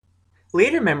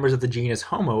Later members of the genus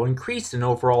Homo increased in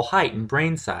overall height and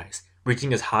brain size,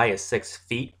 reaching as high as 6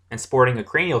 feet and sporting a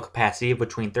cranial capacity of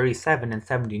between 37 and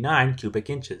 79 cubic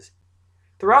inches.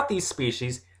 Throughout these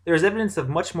species, there is evidence of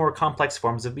much more complex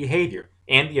forms of behavior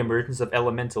and the emergence of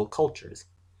elemental cultures.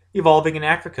 Evolving in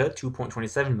Africa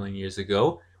 2.27 million years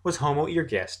ago was Homo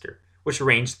ergaster, which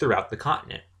ranged throughout the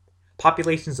continent.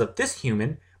 Populations of this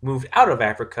human moved out of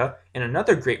Africa in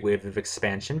another great wave of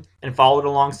expansion and followed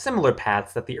along similar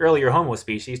paths that the earlier Homo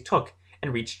species took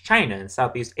and reached China and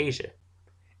Southeast Asia.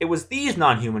 It was these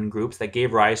non-human groups that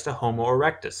gave rise to Homo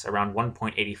erectus around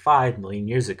 1.85 million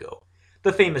years ago.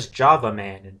 The famous Java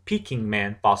man and Peking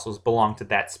man fossils belong to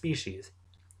that species.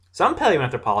 Some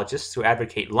paleoanthropologists who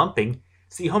advocate lumping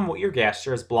see Homo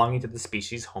ergaster as belonging to the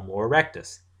species Homo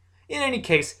erectus. In any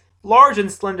case, large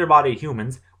and slender-bodied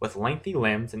humans with lengthy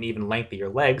limbs and even lengthier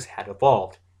legs had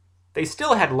evolved. They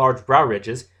still had large brow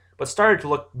ridges, but started to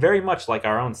look very much like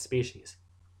our own species.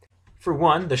 For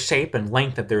one, the shape and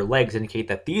length of their legs indicate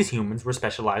that these humans were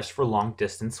specialized for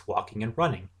long-distance walking and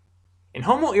running. In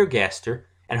Homo ergaster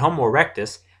and Homo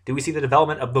erectus do we see the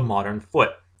development of the modern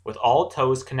foot, with all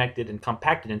toes connected and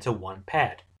compacted into one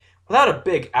pad. Without a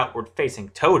big outward-facing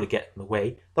toe to get in the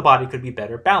way, the body could be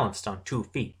better balanced on 2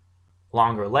 feet.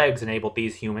 Longer legs enabled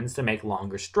these humans to make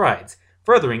longer strides,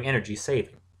 furthering energy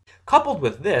saving. Coupled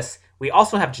with this, we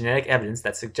also have genetic evidence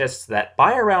that suggests that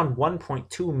by around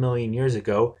 1.2 million years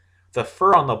ago, the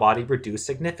fur on the body reduced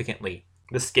significantly,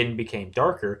 the skin became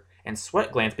darker, and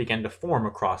sweat glands began to form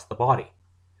across the body.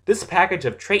 This package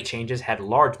of trait changes had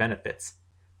large benefits.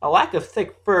 A lack of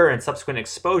thick fur and subsequent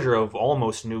exposure of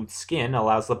almost nude skin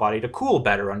allows the body to cool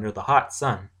better under the hot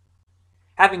sun.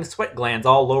 Having sweat glands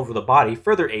all over the body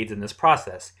further aids in this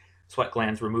process. Sweat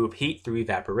glands remove heat through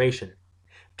evaporation.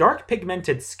 Dark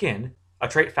pigmented skin, a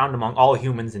trait found among all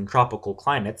humans in tropical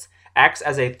climates, acts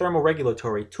as a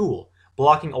thermoregulatory tool,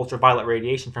 blocking ultraviolet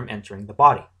radiation from entering the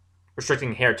body.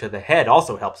 Restricting hair to the head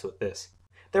also helps with this.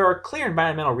 There are clear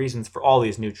environmental reasons for all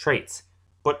these new traits,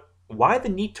 but why the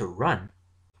need to run?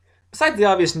 Besides the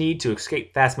obvious need to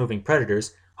escape fast-moving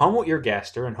predators, Homo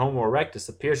ergaster and Homo erectus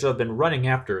appears to have been running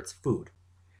after its food.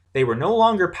 They were no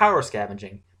longer power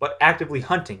scavenging, but actively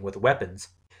hunting with weapons.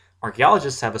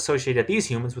 Archaeologists have associated these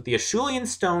humans with the Acheulean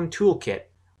stone toolkit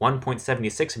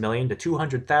 1.76 million to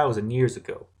 200,000 years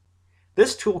ago.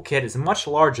 This toolkit is much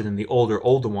larger than the older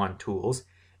Oldowan tools.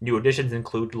 New additions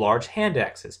include large hand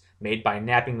axes, made by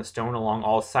knapping the stone along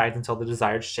all sides until the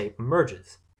desired shape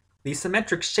emerges. The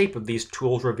symmetric shape of these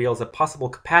tools reveals a possible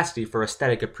capacity for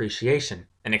aesthetic appreciation,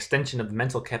 an extension of the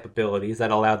mental capabilities that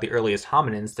allowed the earliest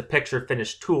hominins to picture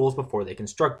finished tools before they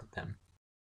constructed them.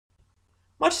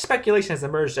 Much speculation has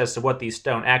emerged as to what these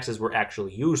stone axes were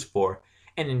actually used for,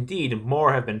 and indeed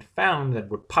more have been found than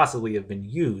would possibly have been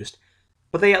used,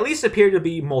 but they at least appear to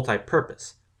be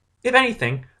multi-purpose. If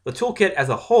anything, the toolkit as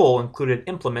a whole included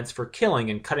implements for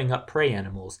killing and cutting up prey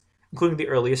animals, including the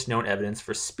earliest known evidence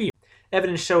for spear.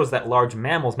 Evidence shows that large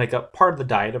mammals make up part of the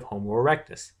diet of Homo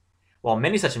erectus. While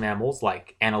many such mammals,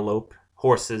 like antelope,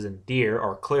 horses, and deer,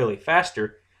 are clearly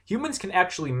faster, humans can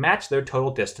actually match their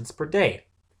total distance per day.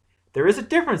 There is a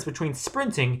difference between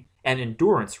sprinting and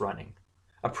endurance running.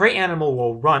 A prey animal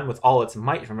will run with all its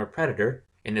might from a predator,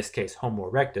 in this case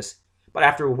Homo erectus, but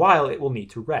after a while it will need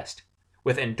to rest.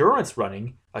 With endurance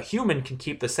running, a human can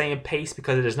keep the same pace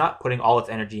because it is not putting all its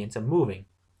energy into moving.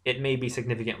 It may be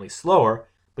significantly slower,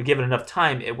 but given enough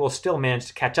time, it will still manage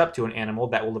to catch up to an animal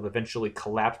that will have eventually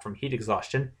collapsed from heat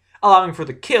exhaustion, allowing for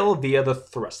the kill via the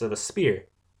thrust of a spear.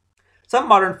 Some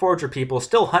modern forager people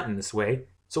still hunt in this way,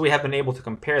 so we have been able to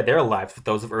compare their lives with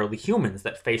those of early humans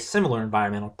that face similar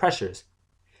environmental pressures.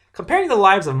 Comparing the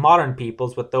lives of modern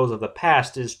peoples with those of the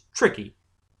past is tricky.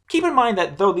 Keep in mind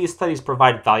that though these studies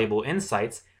provide valuable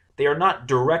insights, they are not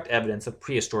direct evidence of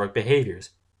prehistoric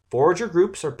behaviors. Forager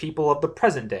groups are people of the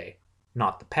present day,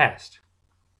 not the past.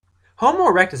 Homo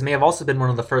erectus may have also been one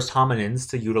of the first hominins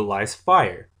to utilize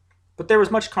fire, but there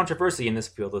was much controversy in this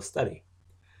field of study.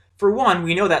 For one,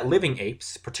 we know that living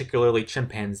apes, particularly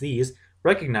chimpanzees,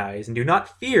 recognize and do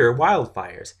not fear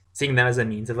wildfires, seeing them as a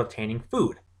means of obtaining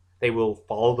food. They will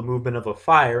follow the movement of a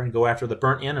fire and go after the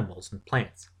burnt animals and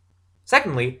plants.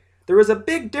 Secondly, there is a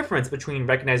big difference between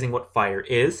recognizing what fire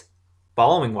is,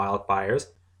 following wildfires,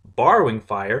 borrowing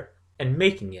fire, and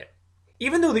making it.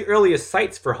 Even though the earliest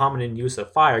sites for hominin use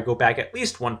of fire go back at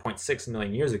least 1.6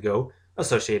 million years ago,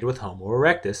 associated with Homo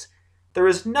erectus, there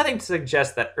is nothing to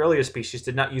suggest that earlier species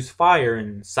did not use fire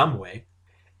in some way.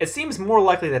 It seems more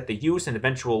likely that the use and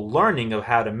eventual learning of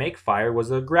how to make fire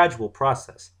was a gradual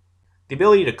process. The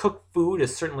ability to cook food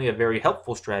is certainly a very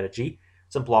helpful strategy.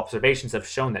 Simple observations have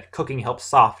shown that cooking helps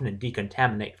soften and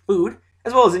decontaminate food,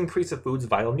 as well as increase a food's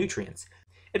vital nutrients.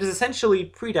 It is essentially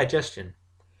predigestion.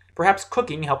 Perhaps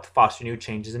cooking helped foster new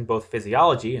changes in both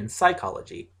physiology and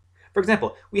psychology. For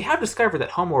example, we have discovered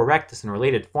that Homo erectus and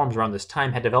related forms around this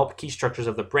time had developed key structures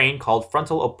of the brain called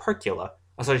frontal opercula,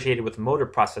 associated with motor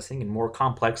processing and more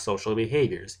complex social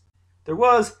behaviors. There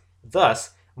was,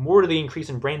 thus, more to the increase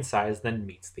in brain size than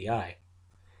meets the eye.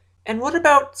 And what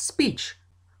about speech?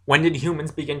 When did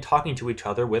humans begin talking to each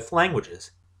other with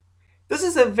languages? This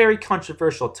is a very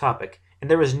controversial topic,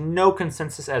 and there is no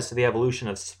consensus as to the evolution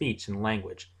of speech and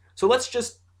language. So let's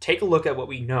just take a look at what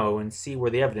we know and see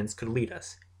where the evidence could lead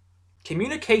us.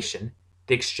 Communication,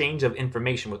 the exchange of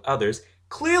information with others,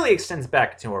 clearly extends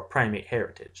back to our primate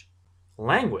heritage.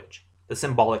 Language, the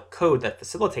symbolic code that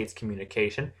facilitates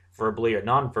communication, verbally or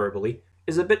non-verbally,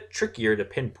 is a bit trickier to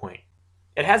pinpoint.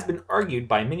 It has been argued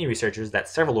by many researchers that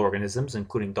several organisms,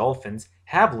 including dolphins,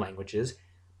 have languages,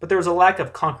 but there is a lack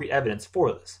of concrete evidence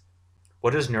for this.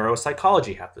 What does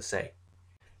neuropsychology have to say?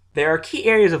 There are key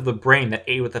areas of the brain that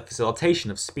aid with the facilitation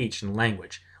of speech and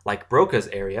language, like Broca's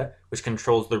area, which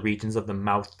controls the regions of the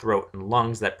mouth, throat, and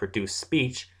lungs that produce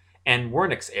speech, and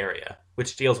Wernicke's area,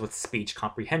 which deals with speech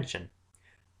comprehension.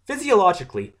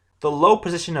 Physiologically, the low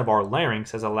position of our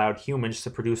larynx has allowed humans to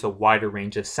produce a wider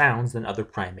range of sounds than other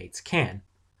primates can.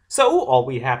 So, all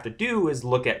we have to do is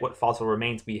look at what fossil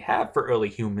remains we have for early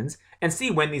humans and see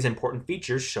when these important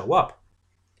features show up.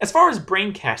 As far as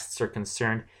brain casts are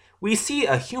concerned, we see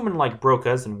a human-like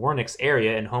Broca's and Wernicke's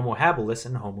area in Homo habilis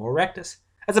and Homo erectus,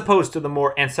 as opposed to the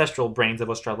more ancestral brains of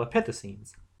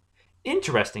Australopithecines.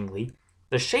 Interestingly,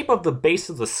 the shape of the base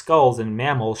of the skulls in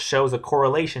mammals shows a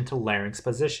correlation to larynx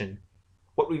position.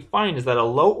 What we find is that a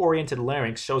low-oriented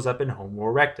larynx shows up in Homo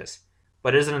erectus,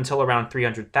 but it isn't until around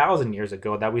 300,000 years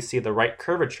ago that we see the right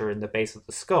curvature in the base of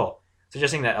the skull,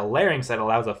 suggesting that a larynx that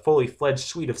allows a fully fledged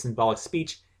suite of symbolic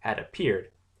speech had appeared.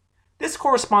 This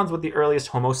corresponds with the earliest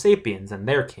Homo sapiens and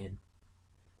their kin.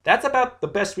 That's about the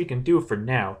best we can do for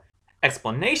now.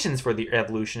 Explanations for the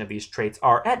evolution of these traits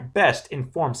are, at best,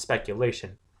 informed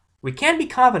speculation. We can be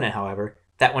confident, however,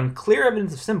 that when clear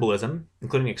evidence of symbolism,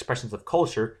 including expressions of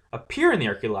culture, appear in the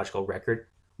archaeological record,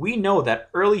 we know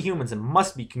that early humans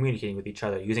must be communicating with each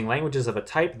other using languages of a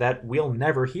type that we'll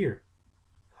never hear.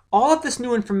 All of this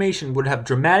new information would have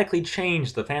dramatically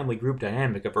changed the family group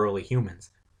dynamic of early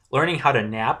humans. Learning how to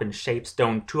knap and shape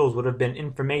stone tools would have been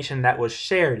information that was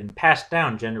shared and passed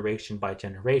down generation by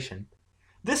generation.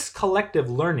 This collective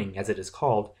learning, as it is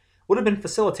called, would have been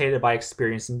facilitated by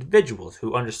experienced individuals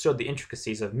who understood the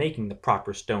intricacies of making the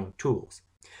proper stone tools.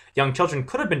 Young children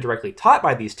could have been directly taught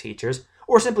by these teachers,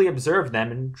 or simply observed them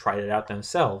and tried it out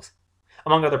themselves.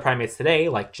 Among other primates today,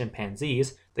 like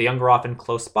chimpanzees, the young are often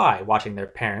close by, watching their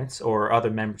parents or other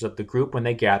members of the group when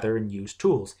they gather and use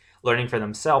tools, learning for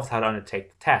themselves how to undertake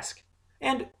the task.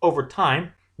 And, over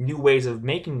time, new ways of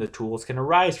making the tools can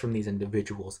arise from these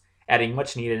individuals, adding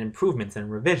much needed improvements and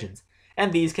revisions,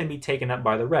 and these can be taken up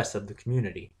by the rest of the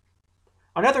community.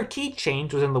 Another key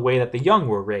change was in the way that the young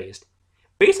were raised.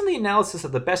 Based on the analysis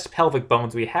of the best pelvic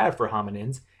bones we have for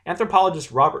hominins,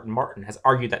 anthropologist Robert Martin has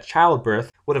argued that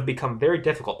childbirth would have become very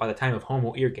difficult by the time of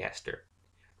Homo ergaster.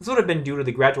 This would have been due to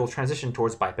the gradual transition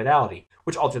towards bipedality,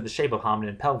 which altered the shape of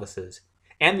hominin pelvises,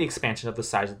 and the expansion of the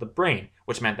size of the brain,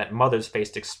 which meant that mothers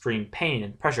faced extreme pain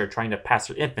and pressure trying to pass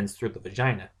their infants through the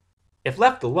vagina. If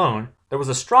left alone, there was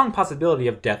a strong possibility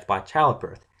of death by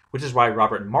childbirth, which is why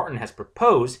Robert Martin has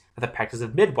proposed that the practice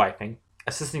of midwifing,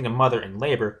 assisting a mother in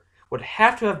labor, would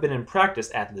have to have been in practice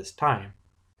at this time.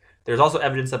 There is also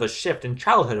evidence of a shift in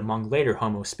childhood among later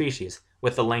Homo species,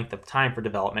 with the length of time for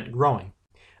development growing.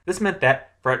 This meant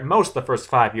that, for at most the first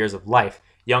 5 years of life,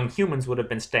 young humans would have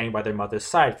been staying by their mother's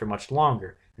side for much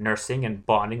longer, nursing and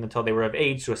bonding until they were of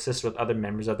age to assist with other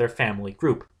members of their family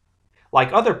group.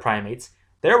 Like other primates,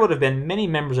 there would have been many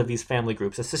members of these family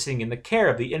groups assisting in the care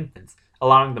of the infants,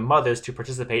 allowing the mothers to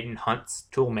participate in hunts,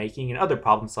 tool making, and other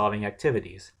problem-solving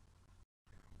activities.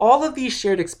 All of these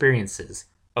shared experiences,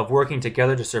 of working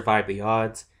together to survive the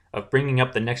odds, of bringing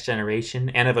up the next generation,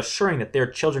 and of assuring that their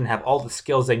children have all the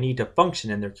skills they need to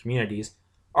function in their communities,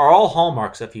 are all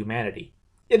hallmarks of humanity.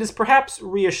 It is perhaps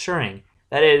reassuring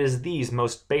that it is these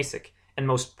most basic and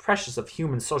most precious of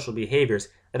human social behaviors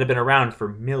that have been around for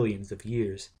millions of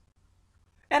years.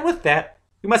 And with that,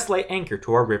 we must lay anchor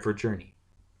to our river journey.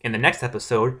 In the next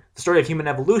episode, the story of human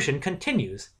evolution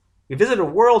continues. We visit a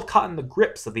world caught in the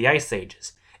grips of the ice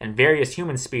ages, and various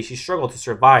human species struggle to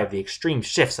survive the extreme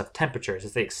shifts of temperatures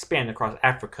as they expand across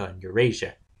Africa and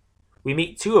Eurasia. We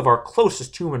meet two of our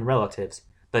closest human relatives,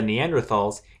 the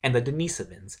Neanderthals and the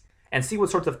Denisovans, and see what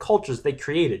sorts of cultures they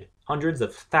created hundreds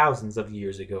of thousands of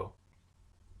years ago.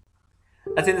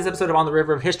 That's the end of this episode of On the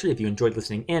River of History. If you enjoyed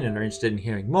listening in and are interested in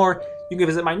hearing more, you can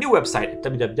visit my new website at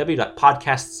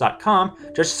www.podcasts.com.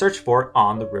 Just search for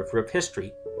On the River of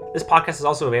History. This podcast is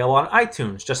also available on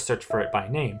iTunes. Just search for it by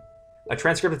name. A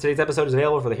transcript of today's episode is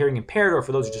available for the hearing impaired or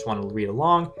for those who just want to read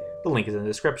along. The link is in the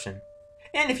description.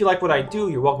 And if you like what I do,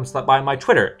 you're welcome to stop by my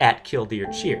Twitter at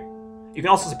KillDeerCheer. You can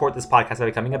also support this podcast by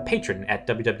becoming a patron at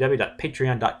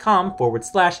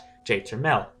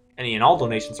www.patreon.com/jtermel. Any and all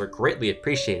donations are greatly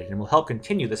appreciated and will help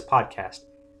continue this podcast.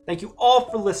 Thank you all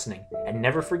for listening, and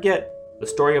never forget, the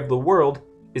story of the world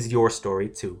is your story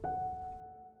too.